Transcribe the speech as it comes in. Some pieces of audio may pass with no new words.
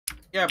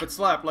Yeah, but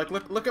slap. Like,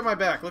 look at my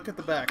back. Look at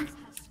the back.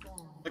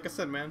 Like I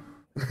said, man.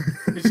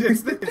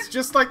 It's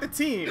just like the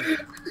team.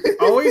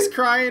 Always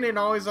crying and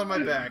always on my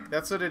back.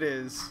 That's what it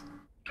is.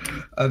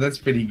 Oh, that's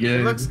pretty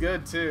good. It looks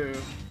good, too.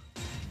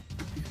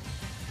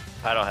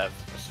 I don't have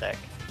a stack.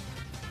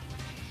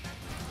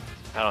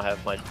 I don't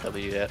have my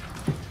W yet.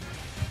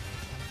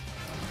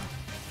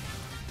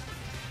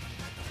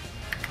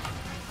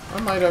 I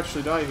might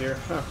actually die here.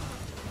 Huh.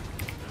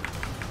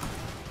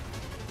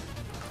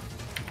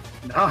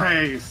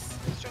 Nice!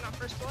 Turn off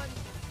first blood.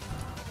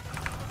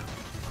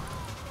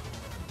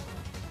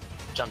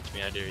 Jump to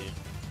me, I dare you.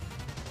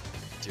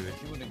 Do it.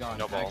 If you would have gotten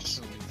No balls.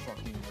 actually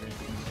fucking rigged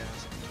his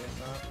ass to get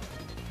that,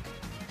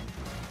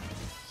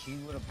 he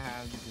would have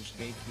had this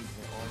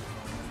gatekeeper all the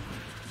time.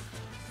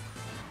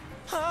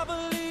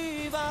 I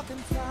believe I can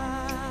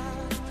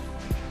fly.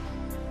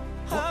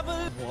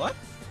 What?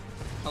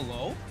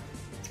 Hello?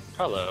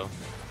 Hello.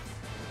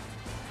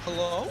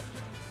 Hello?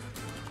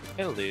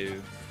 Hello.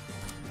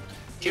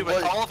 Dude,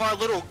 with all of our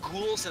little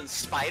ghouls and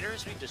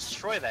spiders, we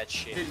destroy that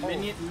shit.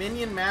 Dude,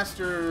 Minion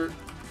Master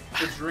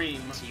the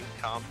Dream. Team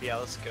comp, yeah,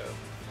 let's go.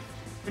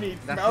 We need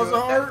That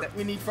Malzahar, feels-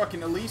 we need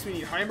fucking Elise, we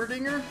need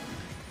Heimerdinger.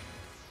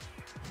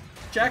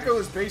 Jacko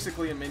is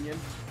basically a minion.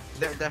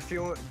 That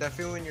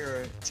feeling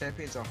your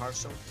champions are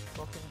Hearthstone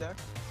fucking deck?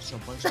 So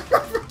bunch of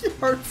Freaking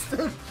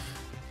Hearthstone.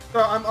 So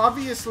I'm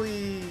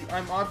obviously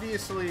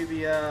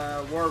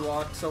the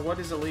Warlock, so what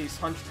is Elise?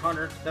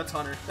 Hunter. That's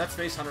Hunter. That's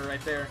Face Hunter right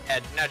there. Yeah,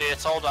 no, dude,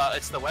 it's all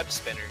it's the web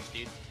spinners,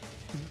 dude.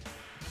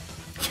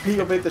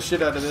 You'll bait the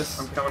shit out of this.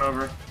 I'm coming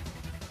over.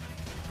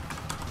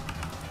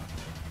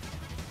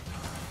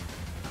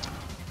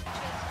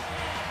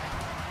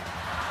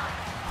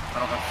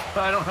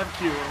 I don't have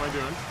Q, what am I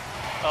doing?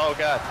 Oh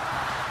god.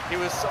 He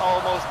was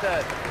almost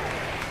dead.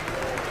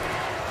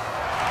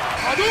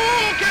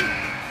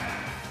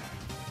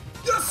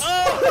 Yes!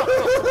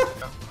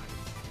 Oh!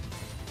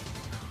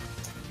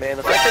 Man,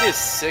 the fact that he has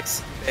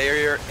 6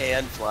 barrier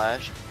and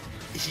flash,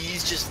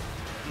 he's just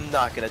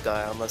not gonna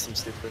die unless I'm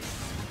stupid.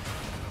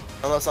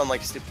 Unless I'm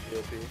like stupid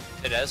OP.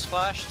 It has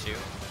flash, too.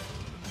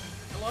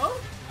 Hello?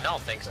 I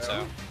don't think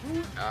so.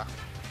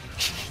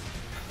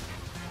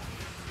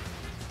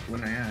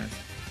 When I asked.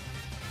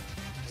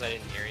 Because I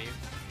didn't hear you.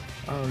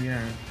 Oh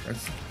yeah,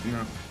 that's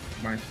not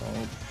my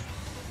fault.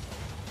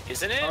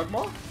 Isn't it?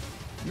 Ogma?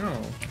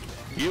 No.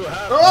 You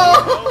have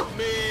Oh! to help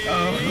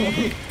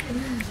me!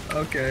 Oh.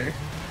 Okay.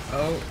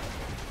 Oh.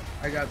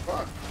 I got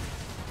fucked.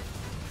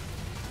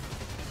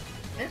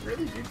 Can't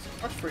really do too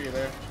much for you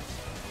there.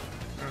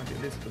 Oh,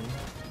 dude, this cool.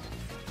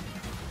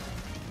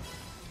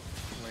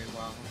 Wait,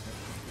 wow.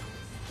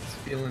 Just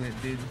feeling it,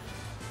 dude.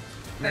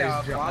 Hey,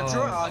 Nice job. Roger,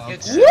 Oh,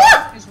 get oh,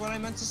 What? is what I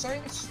meant to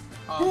say.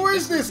 Who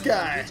is this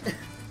guy?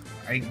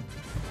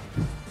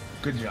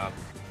 Good job.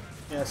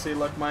 Yeah, see,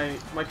 like my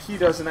key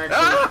doesn't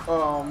actually.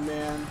 Oh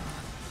man.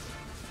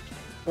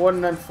 What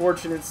an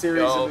unfortunate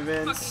series Yo. of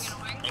events.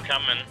 Fucking annoying. I'm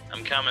coming.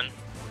 I'm coming.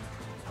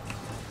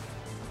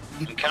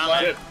 I'm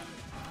coming.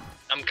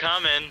 I'm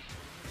coming.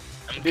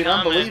 I'm Dude,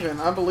 I'm believing.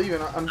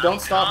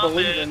 Don't stop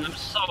believing. I'm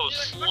so I feel like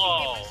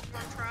slow. my game is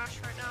more trash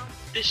right now.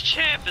 This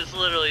champ is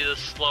literally the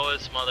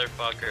slowest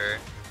motherfucker.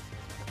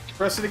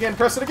 Press it again,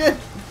 press it again!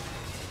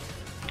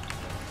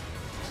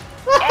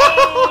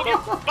 Oh, get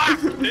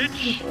fucked,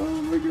 bitch!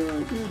 Oh my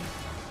god, dude.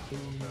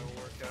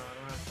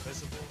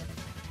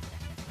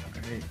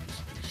 Alright.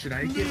 Should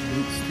I get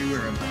boots too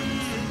or a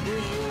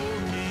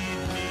bonus?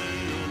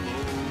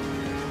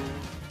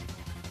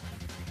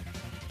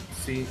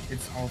 See,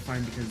 it's all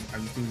fine because I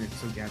was doing it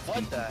so gatsby.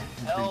 What the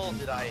hell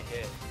did I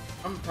hit?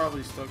 I'm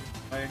probably stuck.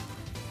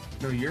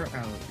 No, you're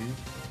out, dude.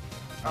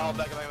 Oh,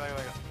 back.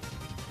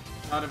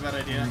 Not a bad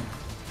idea.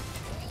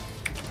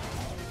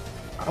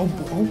 Oh,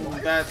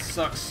 That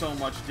sucks so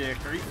much dick.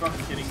 Are you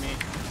fucking kidding me?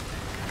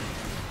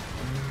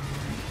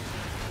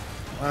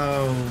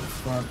 oh,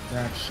 fuck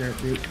that shit,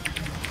 dude.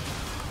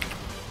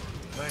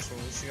 Nice one,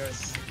 at least you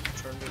guys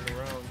turned it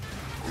around.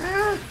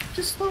 Ah,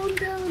 just slow him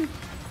down.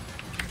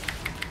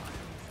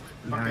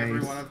 Fuck every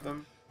Nice. one of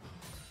them.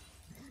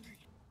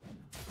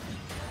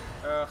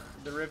 Ugh,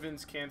 the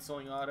Riven's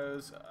canceling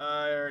autos.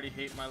 I already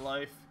hate my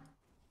life.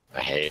 I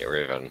hate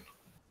Riven.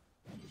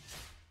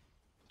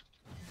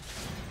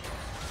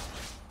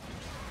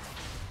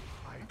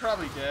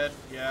 Probably dead,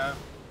 yeah.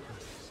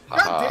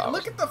 God damn,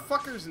 look at the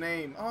fucker's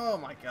name. Oh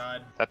my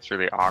god. That's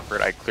really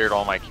awkward. I cleared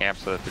all my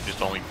camps so that they're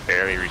just only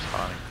barely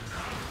respawning.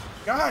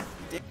 God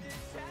damn.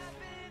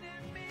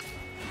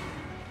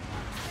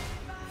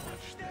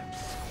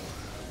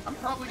 I'm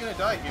probably gonna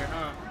die here,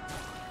 huh?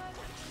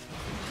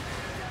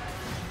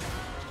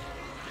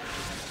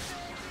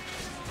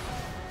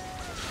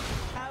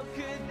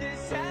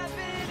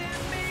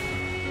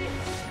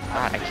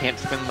 God, I can't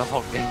spend the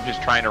whole game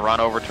just trying to run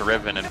over to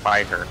Riven and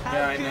fight her.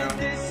 Yeah, I know.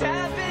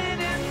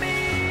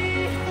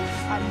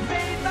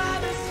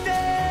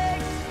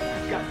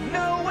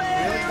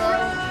 Really,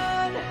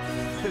 though?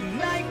 The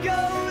night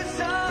goes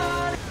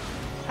on.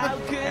 How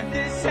could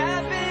this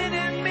happen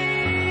to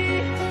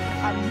me?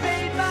 I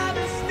made my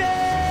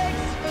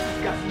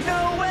mistakes. Got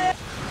nowhere.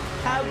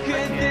 How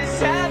could this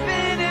this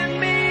happen to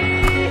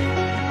me?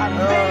 I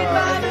made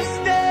my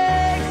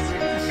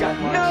mistakes, got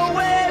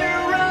nowhere to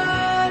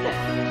run.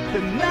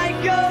 The night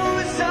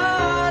goes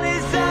on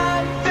as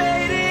I'm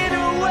fading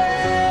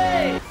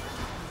away.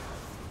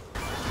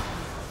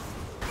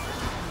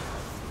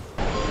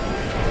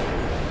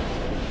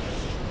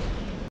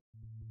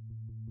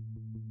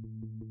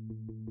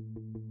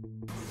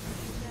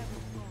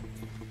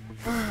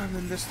 And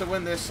then this to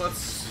win this,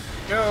 let's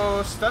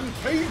go stun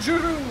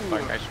Kaijuru!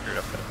 Like I screwed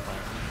up that plan.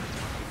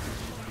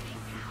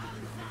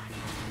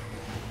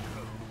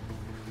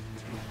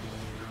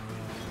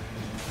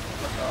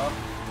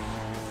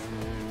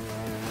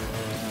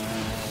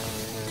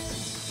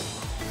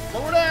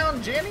 Slow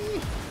down,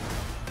 Jenny!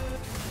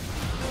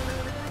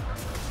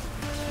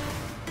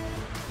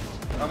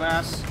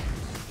 Dumbass.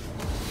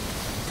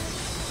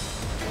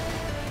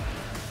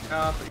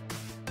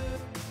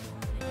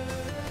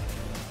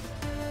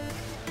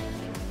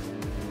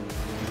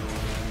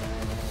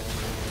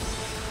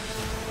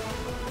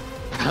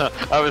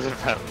 I was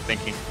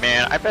thinking,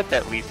 man, I bet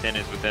that Lee Sin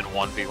is within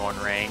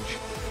 1v1 range.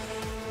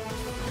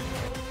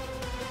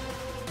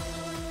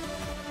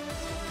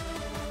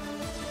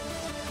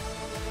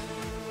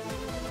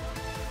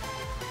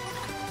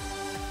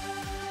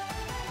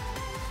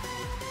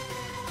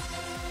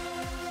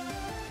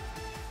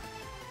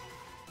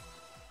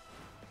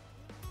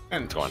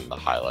 And Going to the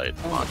highlight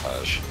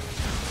montage.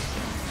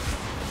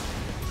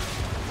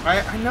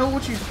 I know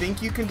what you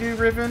think you can do,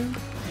 Riven,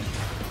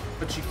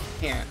 but you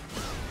can't.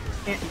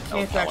 You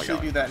can't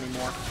actually do that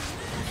anymore.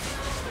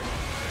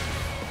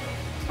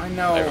 I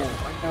know,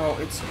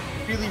 it's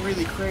really,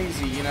 really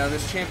crazy. You know,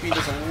 this champion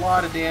does a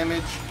lot of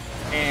damage,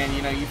 and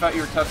you know, you thought you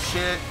were tough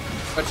shit,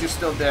 but you're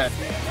still dead.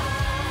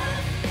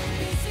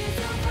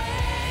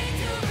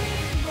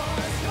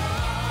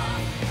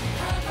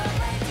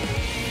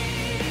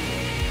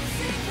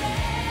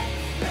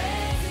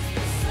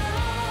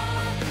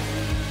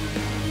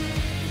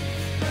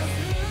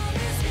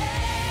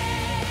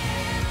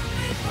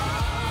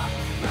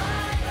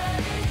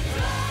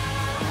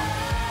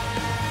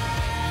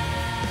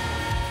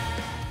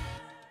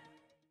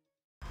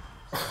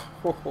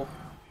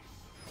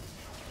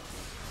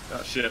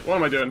 Oh shit, what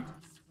am I doing?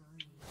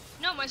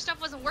 No, my stuff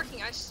wasn't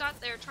working. I just sat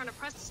there trying to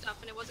press the stuff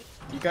and it wasn't.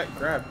 You got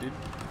grabbed, dude.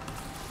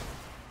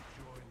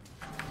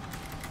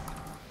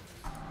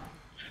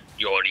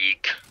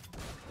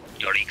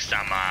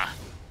 YoRick-sama.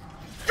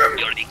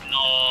 YoRick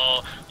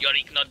no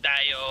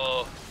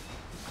dayo.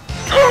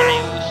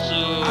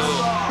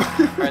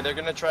 Alright, they're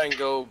gonna try and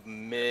go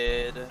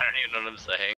mid. I don't even know what I'm saying.